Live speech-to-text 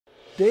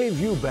Dave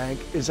Eubank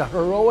is a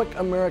heroic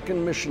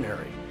American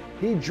missionary.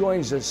 He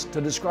joins us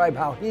to describe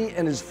how he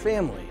and his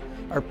family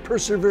are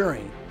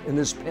persevering in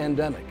this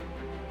pandemic.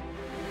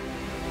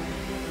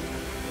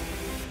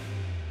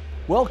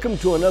 Welcome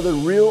to another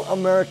Real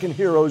American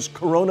Heroes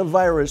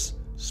Coronavirus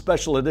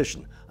Special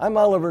Edition. I'm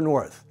Oliver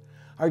North.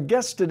 Our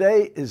guest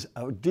today is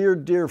a dear,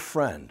 dear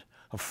friend,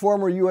 a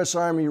former U.S.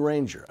 Army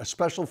Ranger, a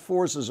Special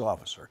Forces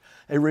officer,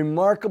 a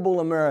remarkable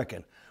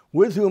American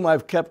with whom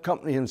I've kept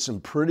company in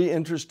some pretty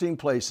interesting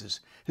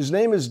places. His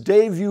name is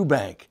Dave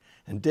Eubank,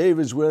 and Dave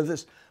is with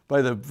us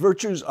by the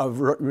virtues of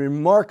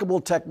remarkable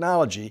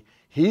technology.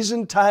 He's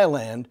in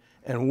Thailand,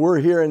 and we're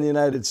here in the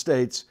United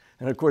States,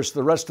 and of course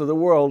the rest of the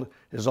world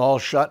is all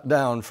shut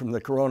down from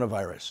the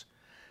coronavirus.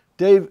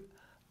 Dave,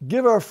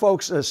 give our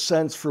folks a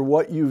sense for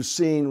what you've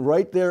seen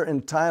right there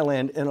in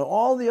Thailand and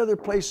all the other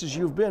places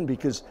you've been,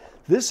 because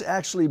this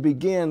actually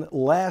began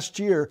last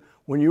year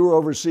when you were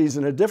overseas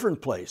in a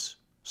different place,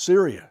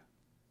 Syria.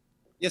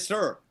 Yes,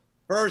 sir.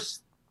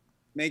 First,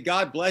 may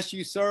God bless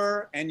you,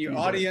 sir, and your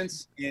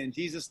audience in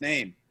Jesus'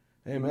 name.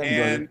 Amen.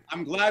 And brother.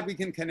 I'm glad we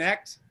can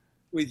connect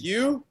with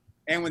you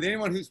and with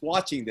anyone who's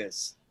watching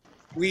this.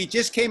 We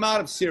just came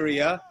out of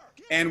Syria,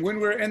 and when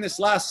we were in this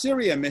last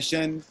Syria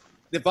mission,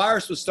 the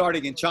virus was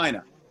starting in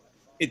China.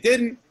 We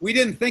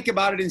didn't think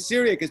about it in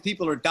Syria because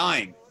people are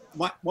dying.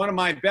 One of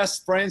my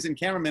best friends and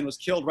cameramen was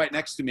killed right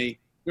next to me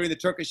during the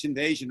Turkish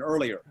invasion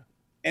earlier.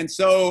 And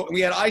so we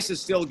had ISIS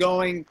still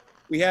going.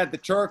 We had the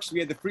Turks, we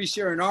had the Free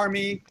Syrian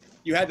Army,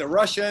 you had the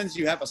Russians,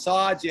 you have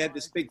Assad, you had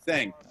this big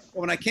thing.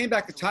 But when I came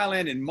back to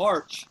Thailand in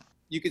March,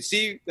 you could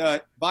see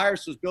the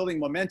virus was building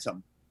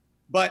momentum.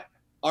 But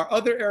our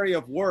other area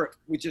of work,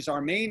 which is our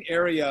main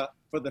area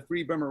for the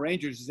Free Burma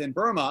Rangers, is in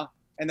Burma,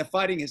 and the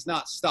fighting has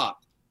not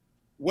stopped.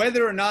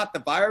 Whether or not the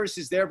virus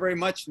is there very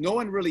much, no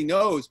one really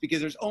knows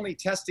because there's only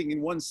testing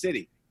in one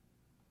city.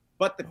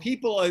 But the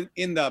people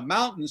in the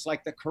mountains,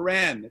 like the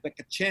Karen, the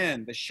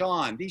Kachin, the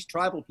Shan, these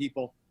tribal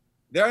people,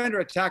 they're under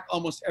attack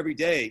almost every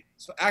day.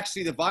 So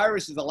actually the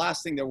virus is the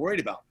last thing they're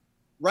worried about.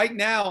 Right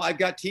now, I've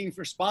got teams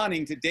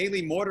responding to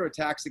daily mortar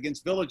attacks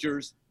against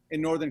villagers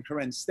in northern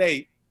Karen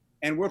state.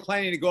 And we're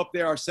planning to go up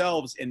there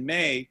ourselves in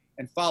May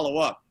and follow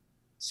up.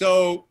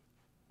 So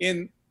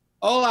in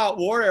all-out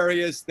war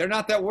areas, they're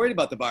not that worried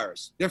about the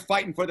virus. They're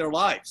fighting for their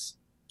lives.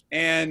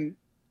 And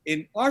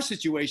in our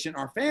situation,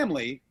 our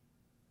family,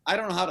 I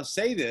don't know how to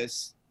say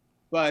this,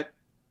 but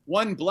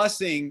one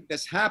blessing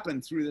that's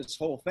happened through this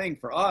whole thing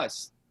for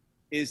us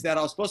is that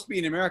I was supposed to be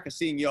in America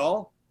seeing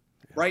y'all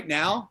right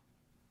now,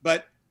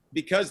 but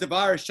because the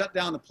virus shut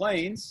down the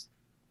planes,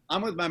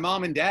 I'm with my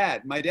mom and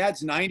dad. My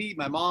dad's 90,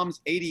 my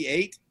mom's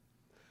 88,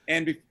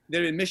 and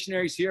they've been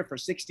missionaries here for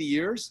 60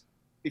 years.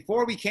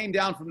 Before we came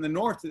down from the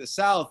north to the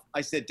south,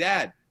 I said,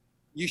 Dad,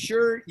 you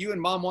sure you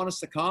and Mom want us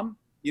to come?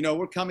 You know,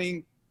 we're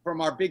coming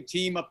from our big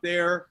team up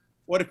there.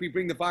 What if we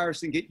bring the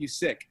virus and get you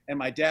sick? And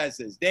my dad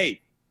says, Dave,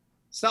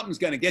 something's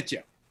going to get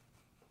you.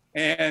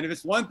 And if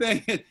it's one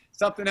thing, it's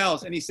something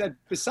else. And he said,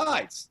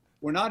 besides,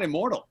 we're not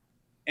immortal.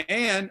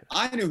 And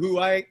I knew who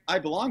I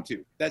belong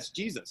to. That's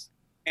Jesus.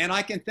 And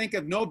I can think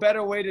of no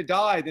better way to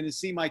die than to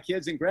see my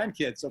kids and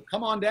grandkids. So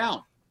come on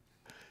down.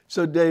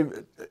 So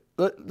Dave,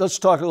 let's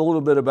talk a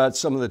little bit about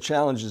some of the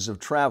challenges of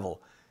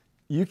travel.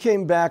 You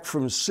came back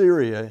from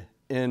Syria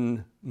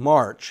in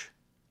March.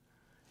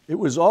 It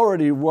was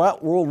already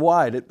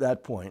worldwide at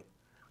that point.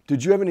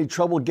 Did you have any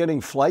trouble getting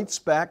flights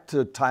back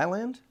to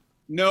Thailand?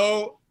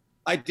 No,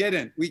 I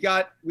didn't. We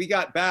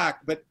got back,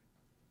 but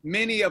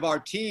many of our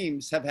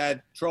teams have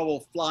had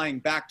trouble flying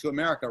back to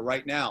America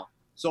right now.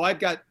 So I've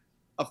got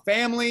a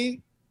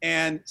family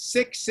and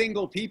 6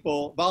 single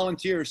people,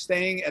 volunteers,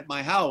 staying at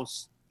my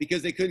house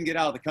because they couldn't get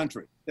out of the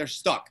country. They're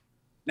stuck.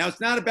 Now,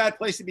 it's not a bad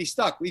place to be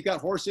stuck. We've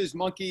got horses,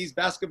 monkeys,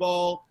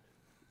 basketball.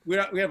 We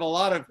have a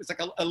lot of, it's like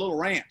a little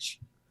ranch.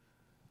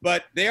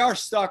 But they are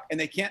stuck and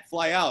they can't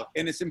fly out.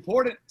 And it's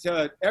important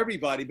to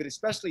everybody, but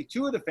especially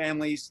 2 of the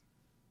families,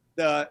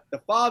 the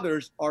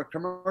fathers are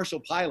commercial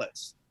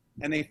pilots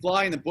and they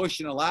fly in the bush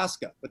in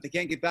Alaska, but they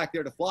can't get back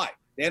there to fly.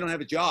 They don't have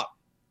a job.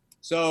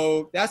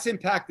 So that's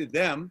impacted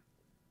them,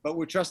 but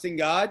we're trusting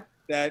God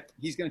that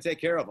he's going to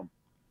take care of them.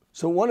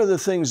 So one of the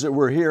things that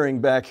we're hearing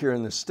back here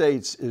in the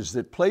States is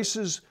that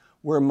places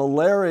where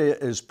malaria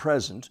is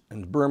present,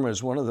 and Burma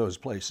is one of those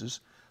places,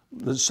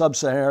 the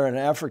sub-Saharan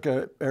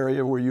Africa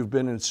area where you've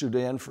been in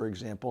Sudan, for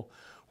example,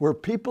 where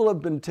people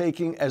have been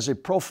taking as a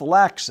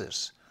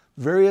prophylaxis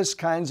various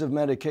kinds of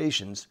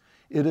medications,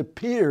 it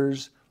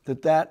appears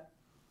that,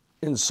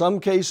 in some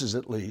cases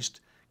at least,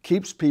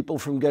 keeps people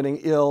from getting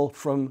ill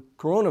from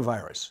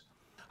coronavirus.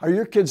 Are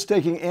your kids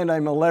taking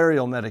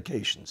anti-malarial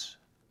medications?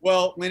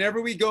 Well,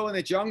 whenever we go in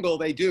the jungle,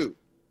 they do.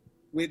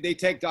 They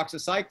take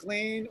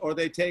doxycycline or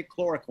they take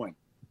chloroquine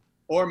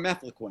or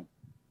methylquine.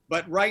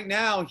 But right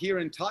now here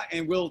in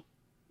Thailand,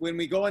 when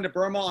we go into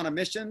Burma on a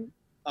mission,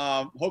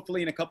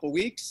 hopefully in a couple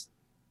weeks,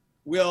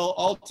 we'll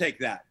all take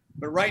that.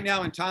 But right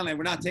now in Thailand,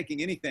 we're not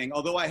taking anything.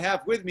 Although I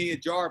have with me a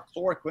jar of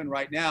chloroquine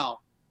right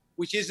now,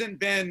 which hasn't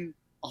been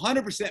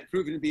 100%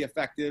 proven to be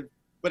effective,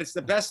 but it's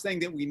the best thing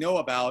that we know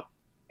about.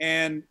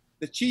 And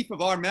the chief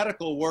of our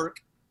medical work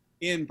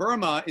in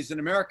Burma is an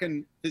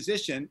American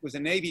physician, was a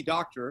Navy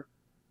doctor.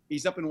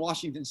 He's up in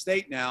Washington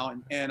State now,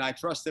 and I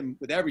trust him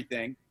with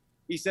everything.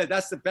 He said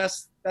that's the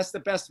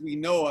best we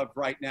know of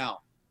right now.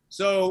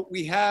 So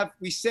we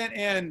sent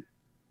in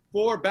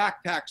 4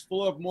 backpacks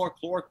full of more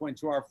chloroquine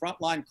to our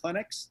frontline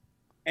clinics,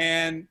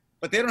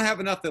 but they don't have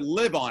enough to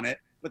live on it.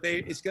 But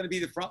it's going to be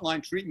the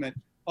frontline treatment.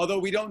 Although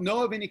we don't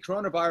know of any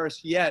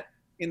coronavirus yet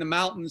in the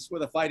mountains where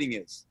the fighting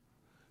is.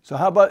 So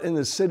how about in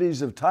the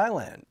cities of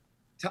Thailand?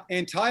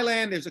 In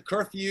Thailand, there's a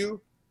curfew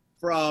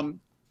from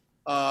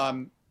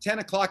 10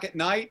 o'clock at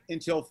night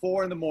until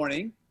 4 in the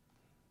morning.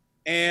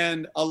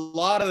 And a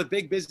lot of the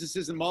big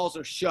businesses and malls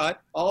are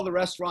shut. All the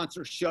restaurants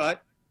are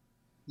shut.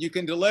 You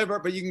can deliver,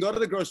 but you can go to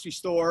the grocery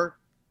store,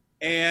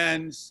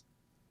 and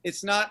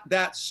it's not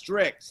that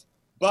strict,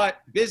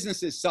 but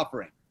business is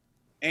suffering.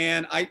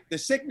 And the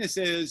sickness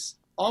is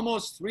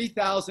almost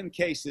 3,000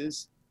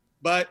 cases,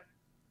 but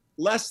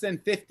less than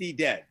 50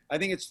 dead. I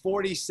think it's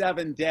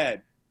 47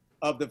 dead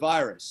of the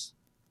virus.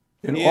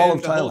 In all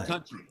of the Thailand? Whole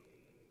country.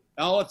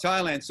 All of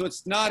Thailand. So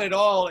it's not at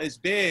all as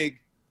big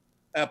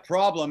a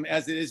problem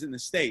as it is in the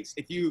States.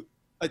 If you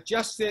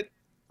adjust it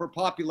for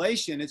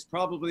population, it's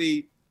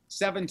probably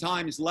 7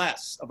 times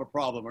less of a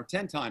problem, or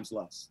 10 times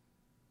less.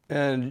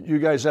 And you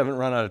guys haven't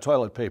run out of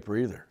toilet paper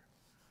either.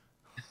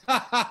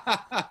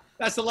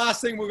 That's the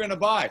last thing we're going to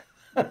buy.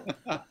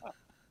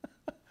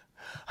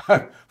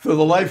 For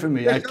the life of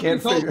me, I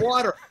can't figure.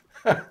 Water.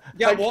 You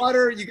got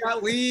water, you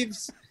got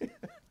leaves.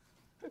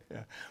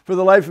 Yeah. For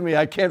the life of me,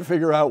 I can't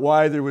figure out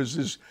why there was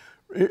this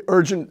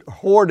urgent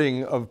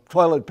hoarding of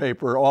toilet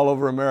paper all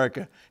over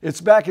America.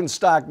 It's back in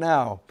stock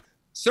now.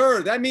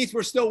 Sir, that means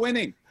we're still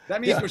winning. That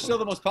means we're still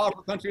the most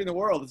powerful country in the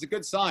world. It's a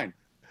good sign.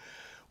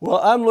 Well,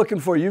 I'm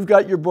looking you've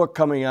got your book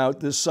coming out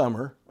this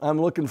summer.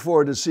 I'm looking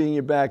forward to seeing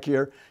you back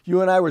here.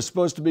 You and I were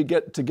supposed to be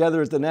get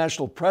together at the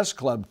National Press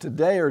Club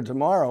today or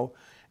tomorrow,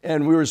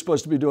 and we were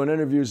supposed to be doing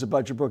interviews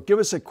about your book. Give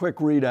us a quick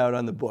readout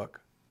on the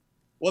book.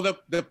 Well,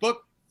 the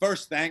book,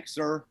 first, thanks,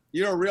 sir.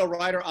 You're a real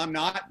writer. I'm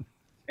not.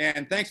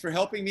 And thanks for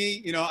helping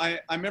me. You know, I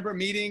remember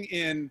meeting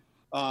in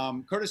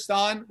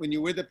Kurdistan when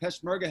you were with the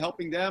Peshmerga,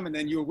 helping them, and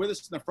then you were with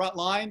us in the front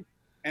line.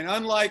 And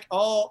unlike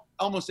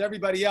almost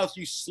everybody else,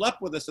 you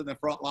slept with us in the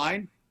front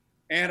line.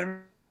 And I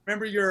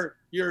remember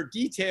your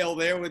detail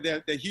there with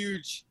the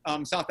huge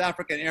South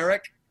African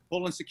Eric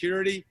pulling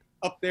security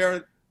up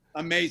there.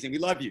 Amazing. We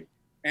love you.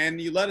 And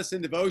you led us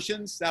in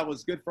devotions. That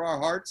was good for our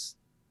hearts.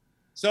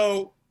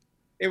 So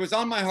it was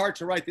on my heart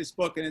to write this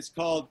book, and it's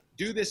called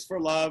Do This for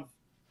Love,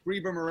 Free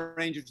Burma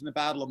Rangers in the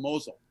Battle of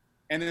Mosul.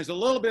 And there's a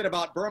little bit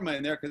about Burma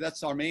in there because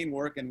that's our main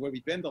work and where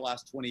we've been the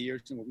last 20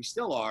 years and where we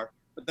still are.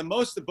 But the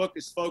most of the book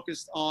is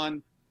focused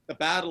on the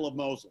Battle of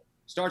Mosul.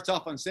 Starts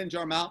off on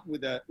Sinjar Mountain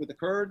with the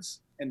Kurds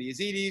and the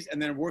Yazidis,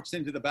 and then works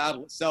into the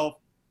battle itself,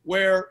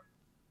 where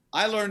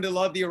I learned to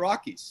love the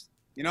Iraqis.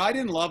 You know, I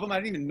didn't love them. I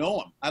didn't even know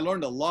them. I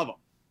learned to love them.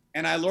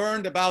 And I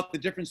learned about the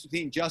difference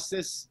between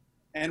justice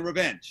and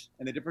revenge,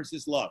 and the difference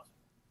is love.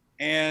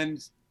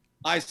 And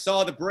I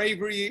saw the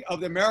bravery of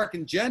the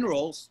American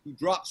generals who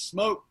dropped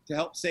smoke to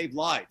help save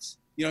lives.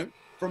 You know,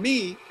 for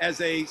me,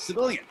 as a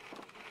civilian,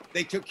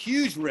 they took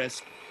huge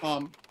risk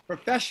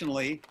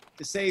professionally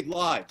to save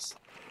lives.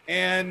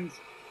 And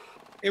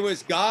it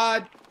was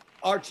God,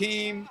 our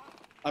team,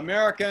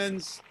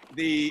 Americans,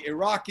 the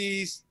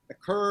Iraqis, the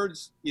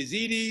Kurds,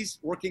 Yazidis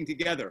working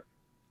together.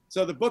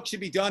 So the book should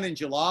be done in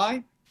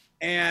July.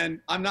 And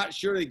I'm not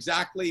sure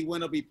exactly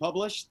when it'll be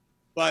published,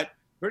 but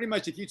pretty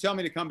much if you tell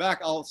me to come back,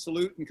 I'll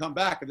salute and come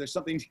back if there's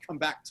something to come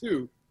back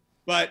to.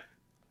 But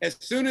as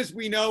soon as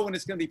we know when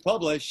it's going to be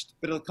published,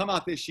 but it'll come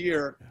out this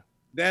year,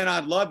 then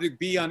I'd love to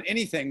be on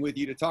anything with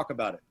you to talk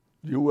about it.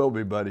 You will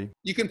be, buddy.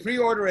 You can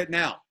pre-order it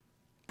now.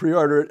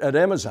 Pre-order it at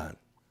Amazon.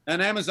 On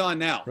Amazon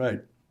now.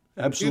 Right.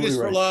 Absolutely Do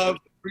This right. for Love,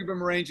 Free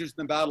Burma Rangers in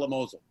the Battle of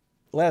Mosul.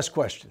 Last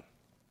question.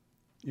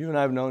 You and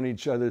I have known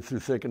each other through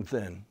thick and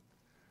thin.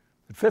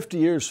 But 50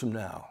 years from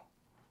now,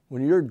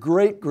 when your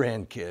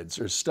great-grandkids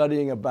are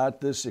studying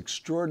about this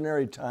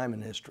extraordinary time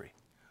in history,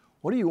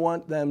 what do you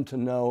want them to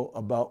know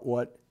about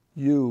what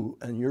you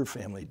and your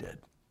family did?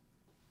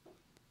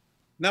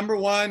 Number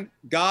one,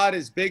 God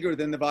is bigger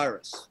than the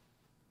virus.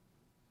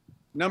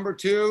 Number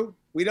two,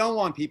 we don't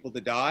want people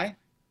to die,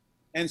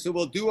 and so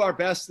we'll do our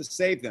best to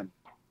save them.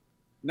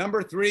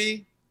 Number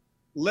three,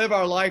 live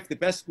our life the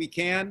best we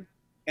can,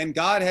 and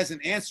God has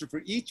an answer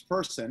for each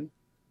person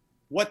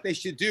what they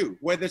should do,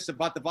 whether it's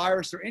about the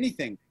virus or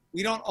anything.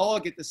 We don't all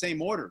get the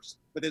same orders,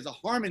 but there's a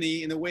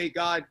harmony in the way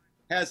God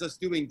has us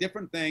doing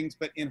different things,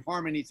 but in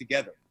harmony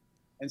together.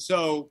 And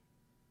so,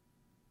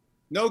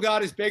 know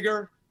God is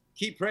bigger,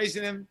 keep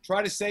praising him,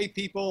 try to save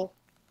people,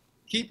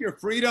 keep your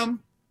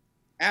freedom,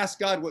 ask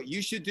God what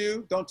you should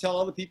do, don't tell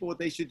other people what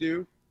they should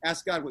do,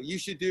 ask God what you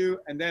should do,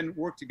 and then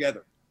work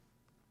together.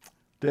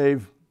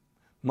 Dave,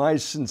 my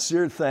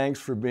sincere thanks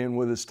for being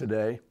with us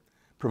today,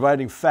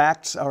 providing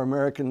facts our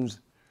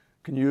Americans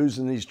can use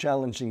in these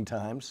challenging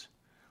times.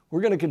 We're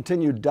going to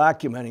continue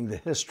documenting the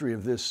history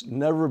of this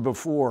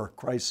never-before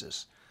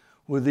crisis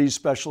with these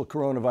special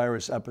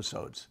coronavirus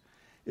episodes.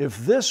 If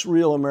this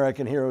Real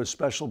American Heroes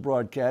special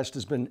broadcast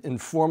has been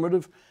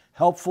informative,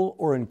 helpful,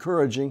 or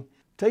encouraging,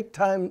 take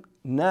time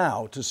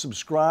now to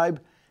subscribe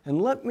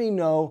and let me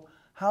know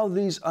how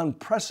these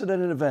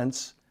unprecedented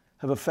events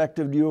have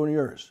affected you and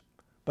yours.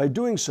 By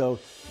doing so,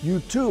 you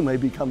too may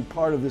become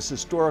part of this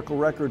historical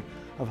record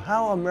of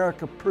how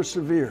America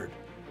persevered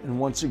and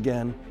once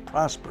again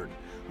prospered.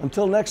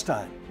 Until next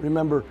time,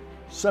 remember,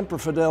 Semper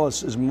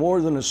Fidelis is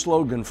more than a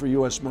slogan for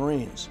U.S.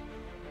 Marines.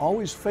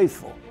 Always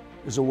faithful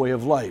is a way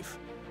of life.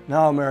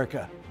 Now,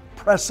 America,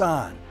 press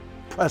on,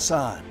 press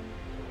on.